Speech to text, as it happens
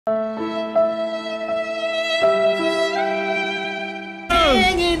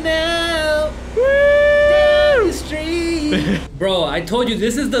Bro, I told you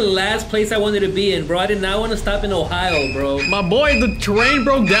this is the last place I wanted to be in, bro. I did not want to stop in Ohio, bro. My boy, the train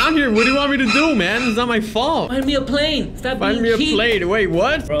broke down here. What do you want me to do, man? It's not my fault. Find me a plane. Stop being cheap. Find me a plane. Wait,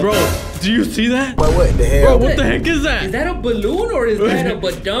 what? Bro, do you see that? What the hell? Bro, what the heck is that? Is that a balloon or is that a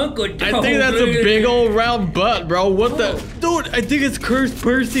badunk? I think that's a big old round butt, bro. What the? Dude, I think it's Cursed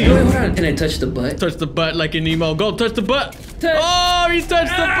Percy. Wait, hold on. Can I touch the butt? Touch the butt like an emo. Go touch the butt. Oh, he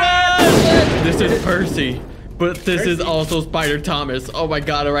touched the butt. This is Percy. But this is also Spider Thomas. Oh my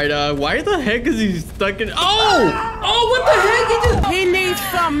god, all right. Why the heck is he stuck in? Oh, what the heck? He needs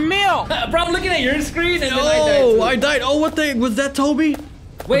some milk. Bro, I'm looking at your screen and then I died. Oh, what the? Was that Toby?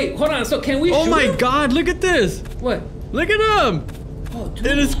 Wait, hold on. So can we shoot him? My god, look at this. What? Look at him. Oh, dude.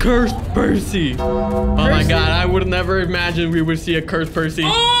 It is Cursed Percy. Oh my god, I would never imagine we would see a Cursed Percy.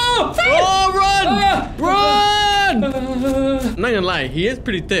 Oh, run! Run! I'm not gonna lie, he is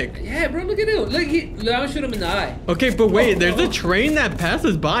pretty thick. Yeah, bro, look at him. Look, I'll shoot him in the eye. Okay, but wait, there's a train that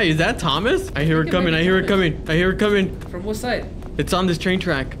passes by. Is that Thomas? I hear it coming. I hear it coming. I hear it coming. From what side? It's on this train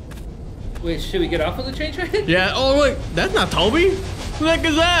track. Wait, should we get off of the train track? Yeah. Oh, look, that's not Toby. Who the heck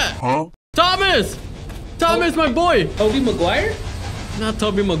is that? Huh? Thomas! Thomas, my boy! Toby Maguire? Not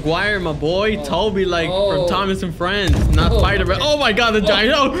Toby Maguire, my boy. Toby, like, from Thomas and Friends. Not Spider-Man. Oh my god, the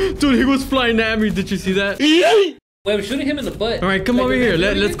giant. Oh, dude, he was flying at me. Did you see that? Wait, I'm shooting him in the butt. All right, come over here.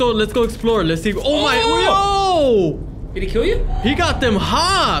 Let's go explore. Let's see. Oh my, yo! Did he kill you? He got them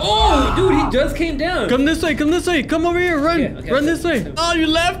hot. Oh, dude, he just came down. Come this way, come this way. Come over here, run. Run this way. Oh, you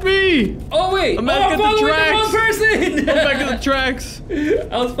left me. Oh, wait. I'm back at the tracks. The wrong person. I'm back at the tracks.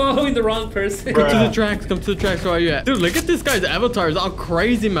 I was following the wrong person. Come to the tracks, Where are you at? Dude, look at this guy's avatar. It's all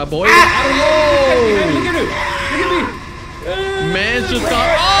crazy, my boy. Look at him. Look at me. Man just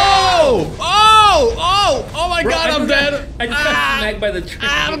got... Oh my god, I'm dead. I just got smacked by the train.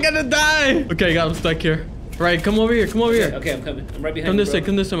 I'm gonna die. Okay, got him stuck here. Right, come over here. Okay, I'm coming. I'm right behind you.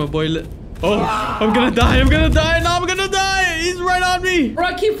 Come this way, my boy. Oh, I'm gonna die. No, I'm gonna die. He's right on me. Bro,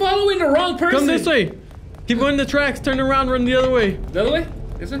 I keep following the wrong person. Come this way. Keep going the tracks. Turn around, run the other way. The other way?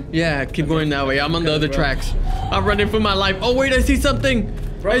 This way? Yeah, keep going that way. I'm on the other tracks. I'm running for my life. Oh, wait, I see something.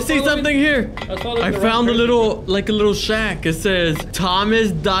 I see something here. I found a little shack. It says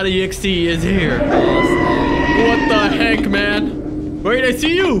Thomas.EXE is here. What the heck, man? Wait, I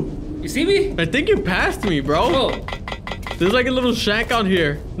see you. You see me? I think you passed me, bro. Oh. There's like a little shack out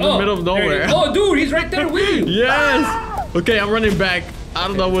here in the middle of nowhere. Oh, dude, he's right there with you. Yes. Okay, I'm running back. I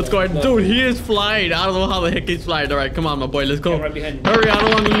don't know what's going on. Dude, he is flying. I don't know how the heck he's flying. All right, come on, my boy. Let's go. I'm right behind you. Hurry, I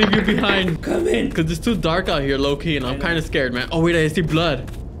don't want to leave you behind. Come in. Because it's too dark out here, low-key, and I'm kind of scared, man. Oh, wait, I see blood.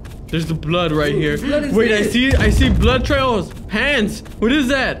 There's the blood right here. Wait, I see blood trails. Hands. What is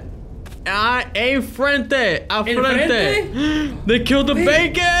that? Frente. They killed the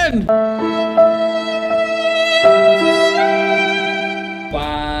bacon.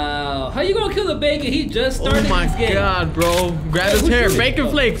 Wow. How you gonna kill the bacon? He just started. Oh my this game. god, bro. Grab his hair. Bacon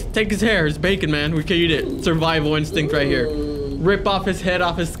flakes. Take his hair. It's bacon, man. We can eat it. Survival instinct right here. Rip off his head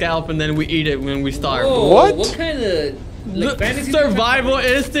off his scalp and then we eat it when we starve. Whoa, what kind of fantasy survival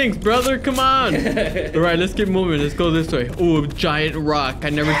instincts, brother? Come on. All right, let's keep moving. Let's go this way. Oh, giant rock. I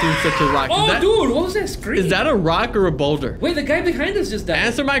never seen such a rock. Oh, dude, what was that scream? Is that a rock or a boulder? Wait, the guy behind us just died.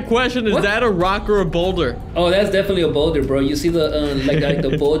 Answer my question. Is that a rock or a boulder? Oh, that's definitely a boulder, bro. You see the like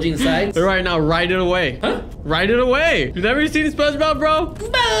the bulging sides? All right, now ride it away. Huh? Ride it away. You never seen SpongeBob, bro?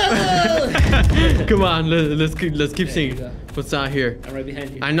 Come on, let's keep singing. What's out here? I'm right behind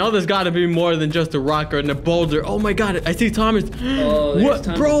you. I know there's got to be more than just a rock or a boulder. Oh my god, I see Thomas. Oh, what,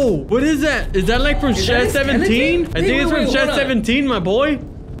 Thomas. Bro? What is that? Is that like from Shed 17? I think it's from Shed 17, my boy.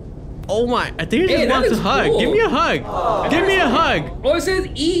 Oh my! I think he just wants a hug. Cool. Give me a hug. Give me a hug. Oh, it says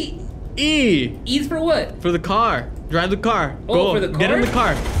E. E. E's for what? For the car. Drive the car. Oh, go. For the car? Get in the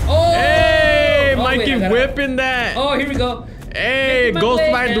car. Oh. Hey, Mikey, whipping that. Oh, here we go. Hey, Ghost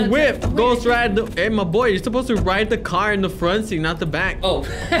ride the whip. Ghost ride the... Hey, my boy, you're supposed to ride the car in the front seat, not the back. Oh,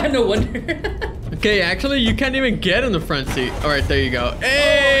 no wonder. Okay, actually, you can't even get in the front seat. All right, there you go.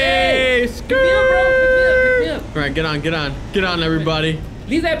 Hey, Pick me up, bro. Pick me up. All right, get on, get on. Get on, everybody.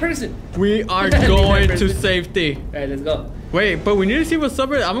 Leave that person. We are going to safety. All right, let's go. Wait, but we need to see what's up.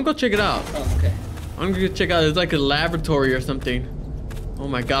 I'm going to go check it out. Oh, okay. I'm going to check out. It's like a laboratory or something. Oh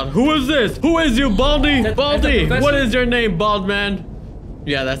my god, who is this? Who is you, Baldy? Baldy, what is your name, bald man?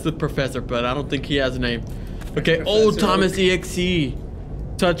 Yeah, that's the professor, but I don't think he has a name. Okay, oh, Thomas.EXE.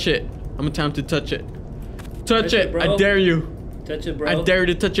 Touch it. I'm gonna tell him to touch it. Touch it, I dare you. Touch it, bro. I dare you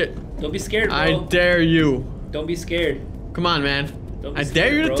to touch it. Don't be scared, bro. I dare you. Don't be scared. Come on, man. Don't be I scared,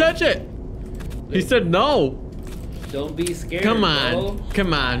 dare you to touch it. He said no. Don't be scared. Come on. Bro.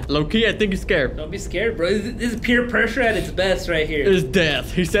 Come on. Low-key, I think he's scared. Don't be scared, bro. This is peer pressure at its best right here. It's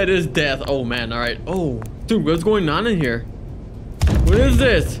death. He said it's death. Oh, man. All right. Oh, dude, what's going on in here? What is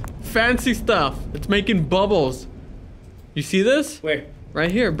this? Fancy stuff. It's making bubbles. You see this? Where?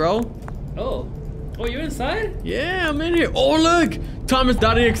 Right here, bro. Oh. Oh, you're inside? Yeah, I'm in here. Oh, look.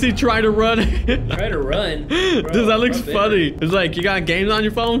 Thomas.EXE try to run. Try to run. Dude, that looks funny. It's like, you got games on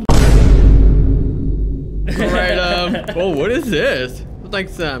your phone? Alright, oh, what is this? It's like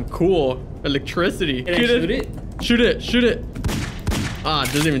some cool electricity. Can I shoot it? Shoot it, shoot it. Ah, it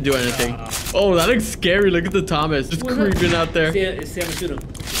doesn't even do anything. Oh, that looks scary. Look at the Thomas. Just creeping out there. See, I'm gonna shoot him.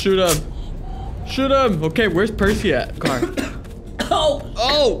 Shoot him. Shoot him. Okay, where's Percy at? Car. Oh!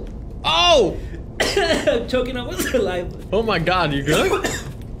 Oh! Oh! I'm choking on my saliva. Oh my god, you good?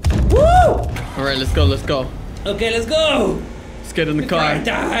 Woo! Alright, let's go, let's go. Okay, let's go. Let's get in the car. I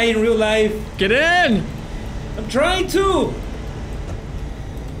die in real life. Get in! I'm trying to.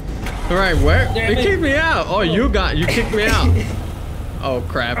 Alright, where? You kicked me out. Oh, you kicked me out. Oh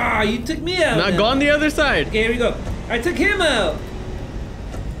crap. Ah, you took me out. Now go on the other side. Okay, here we go. I took him out.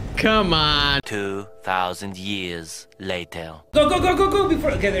 Come on. 2,000 years later. Go, go, go, go, go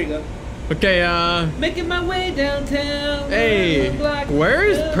before. Okay, there you go. Okay, Making my way downtown. Hey, where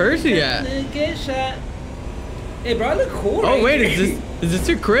is Percy at? Get shot. Hey, bro, I look cool. Oh wait, is this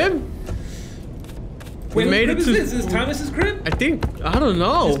your crib? Wait, we made it to. Is this Thomas's crib? I think I don't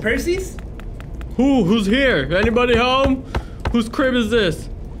know. Is Percy's? Who's here? Anybody home? Whose crib is this?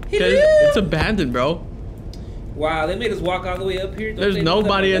 It's abandoned, bro. Wow, they made us walk all the way up here. There's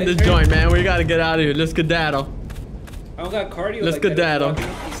nobody in this joint, man. We gotta get out of here. Let's skedaddle. I don't got cardio. Let's skedaddle.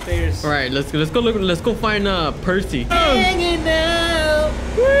 All right, let's go look. Let's go find Percy. Hanging out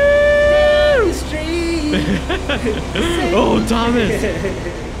Woo! down the street. Oh, Thomas.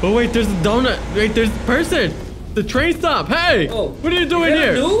 Oh wait, there's a donut. Wait, there's a person. The train stop. Hey, what are you doing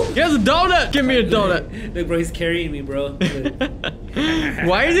here? He has a donut. Give me a donut. Look, bro, he's carrying me, bro.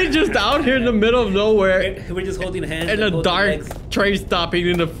 Why is he just out here in the middle of nowhere? We're just holding hands. In a dark train stop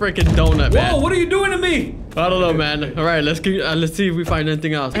eating a freaking donut, man. Whoa, what are you doing to me? I don't know, man. All right, let's see if we find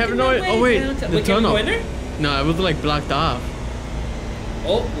anything else. I have no idea. Oh wait, the tunnel. No, it was like blocked off.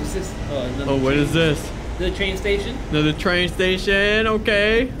 Oh, what's this? Oh, what is this? The train station. Another train station.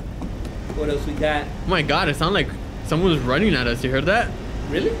 Okay. What else we got? Oh my god, it sounded like someone was running at us. You heard that?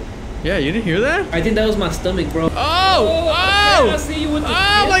 Really? Yeah, you didn't hear that? I think that was my stomach, bro. Oh! Oh! I see you with the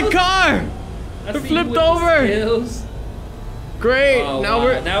oh, my car! It flipped over. Great. Oh, now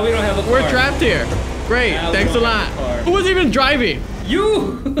wow. Now we don't have a car. We're trapped here. Great. Now thanks a lot. Who was even driving?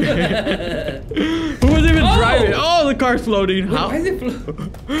 You. Who was even driving? Oh, the car's floating. Wait, why is it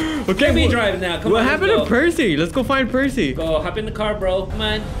floating? Okay, let me drive now. Come on. What happened to Percy? Let's go find Percy. Go, hop in the car, bro. Come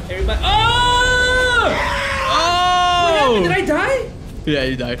on, everybody. Oh! Oh! What happened? Did I die? Yeah,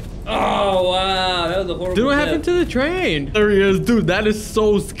 you died. Oh wow, that was a horrible. Dude, what death. happened to the train? There he is, dude. That is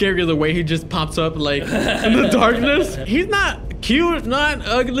so scary. The way he just pops up like in the darkness. He's not cute, not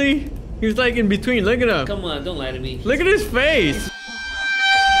ugly. He's like in between. Look at him. Come on, don't lie to me. Look at his face.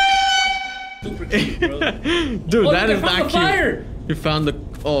 Super cute, bro. Dude, that is not cute. Fire. You found a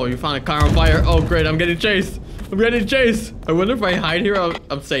car on fire. Oh great, I'm getting chased. I'm getting chased. I wonder if I hide here,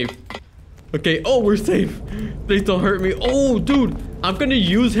 I'm safe. Okay, oh, we're safe. Please don't hurt me. Oh, dude, I'm gonna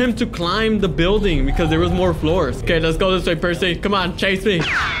use him to climb the building because there was more floors. Okay, let's go this way, Percy. Come on, chase me.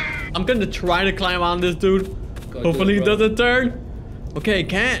 I'm gonna try to climb on this dude. Hopefully he doesn't turn. Okay, he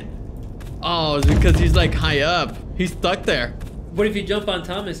can't. Oh, it's because he's like high up. He's stuck there. What if you jump on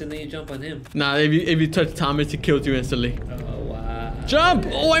Thomas and then you jump on him? Nah, if you touch Thomas, he kills you instantly. Oh, wow. Jump!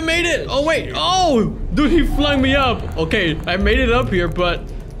 Oh, I made it! Oh, wait. Oh! Dude, he flung me up. Okay, I made it up here, but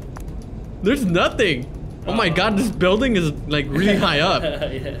there's nothing. Oh my god, this building is like really high up.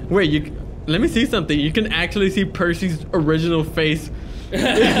 Yeah. Wait, let me see something. You can actually see Percy's original face. You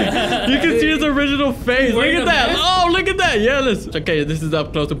can see his original face. Look at that. Oh, look at that. Yeah, okay, this is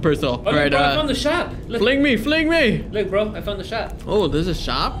up close and personal. Oh, right, bro, I found the shop. Look. Fling me, fling me. Look, bro, I found the shop. Oh, there's a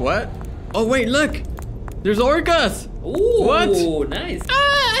shop? What? Oh, wait, look. There's orcas. Ooh, what? Nice.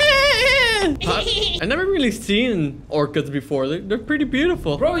 I never really seen orcas before. They're pretty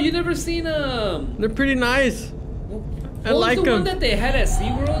beautiful. Bro, you never seen They're pretty nice. I like them. The one that they had at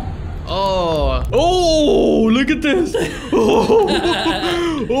SeaWorld? Oh, look at this.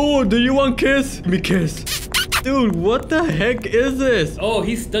 Oh, do you want kiss? Give me kiss. Dude, what the heck is this? Oh,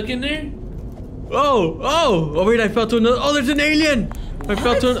 he's stuck in there? Oh, wait, I fell to another. Oh, there's an alien. I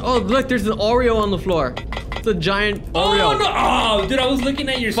fell to oh, look, there's an Oreo on the floor. It's a giant Oreo. Oh, no. Oh, dude, I was looking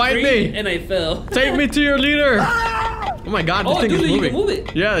at your screen me. and I fell. Take me to your leader. Oh my god, this Oh, thing dude, is you moving. can move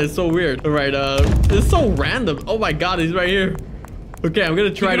it. Yeah, it's so weird. All right, it's so random. Oh my god, he's right here. Okay, I'm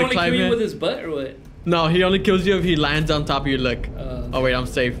gonna try to climb He can only kill you in. with his butt or what? No, he only kills you if he lands on top of your leg. Oh wait, I'm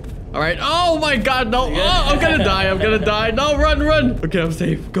safe. All right. Oh my god, no. Oh, I'm gonna die. I'm gonna die. No, run, run. Okay, I'm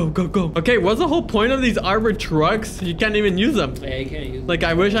safe. Go, go, go. Okay, what's the whole point of these armored trucks? You can't even use them. Yeah, you can't use them. Like,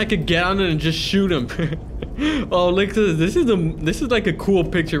 I wish I could get on it and just shoot them. Oh, look at this. This is like a cool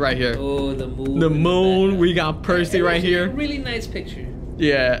picture right here. Oh, the moon. The moon. We got Percy right A here. really nice picture.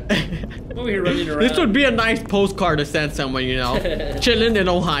 Yeah. I'm over here running around. This would be a nice postcard to send someone, you know. Chilling in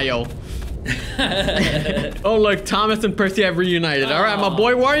Ohio. Oh, look, Thomas and Percy have reunited. All right, my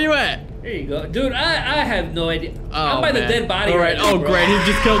boy, where are you at? There you go. Dude, I have no idea. Oh, I'm by the dead body. All right. now, Oh, bro. great. He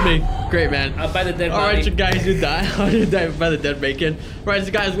just killed me. Great, man. I'm by the dead All body. right, you guys, you die. You died by the dead bacon. All right,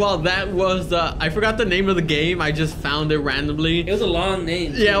 so guys, well, that was, I forgot the name of the game. I just found it randomly. It was a long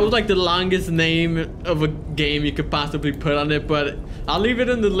name. Yeah, it was like the longest name of a game you could possibly put on it, but I'll leave it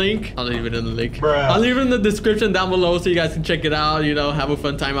in the link. I'll leave it in the link. Bruh. I'll leave it in the description down below so you guys can check it out, you know, have a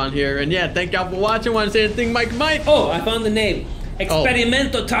fun time on here. And yeah, thank y'all for watching. Want to say anything, Mike? Oh, I found the name.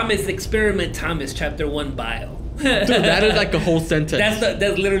 Experimento Thomas, Experiment Thomas, Chapter 1 Bio. Dude, that is like a whole sentence.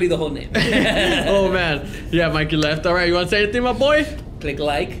 That's literally the whole name. Oh, man. Yeah, Mikey left. All right, you want to say anything, my boy? Click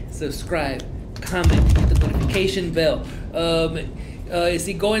like, subscribe, comment, hit the notification bell. Is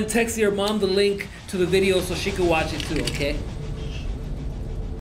he go and text your mom the link to the video so she can watch it too, okay?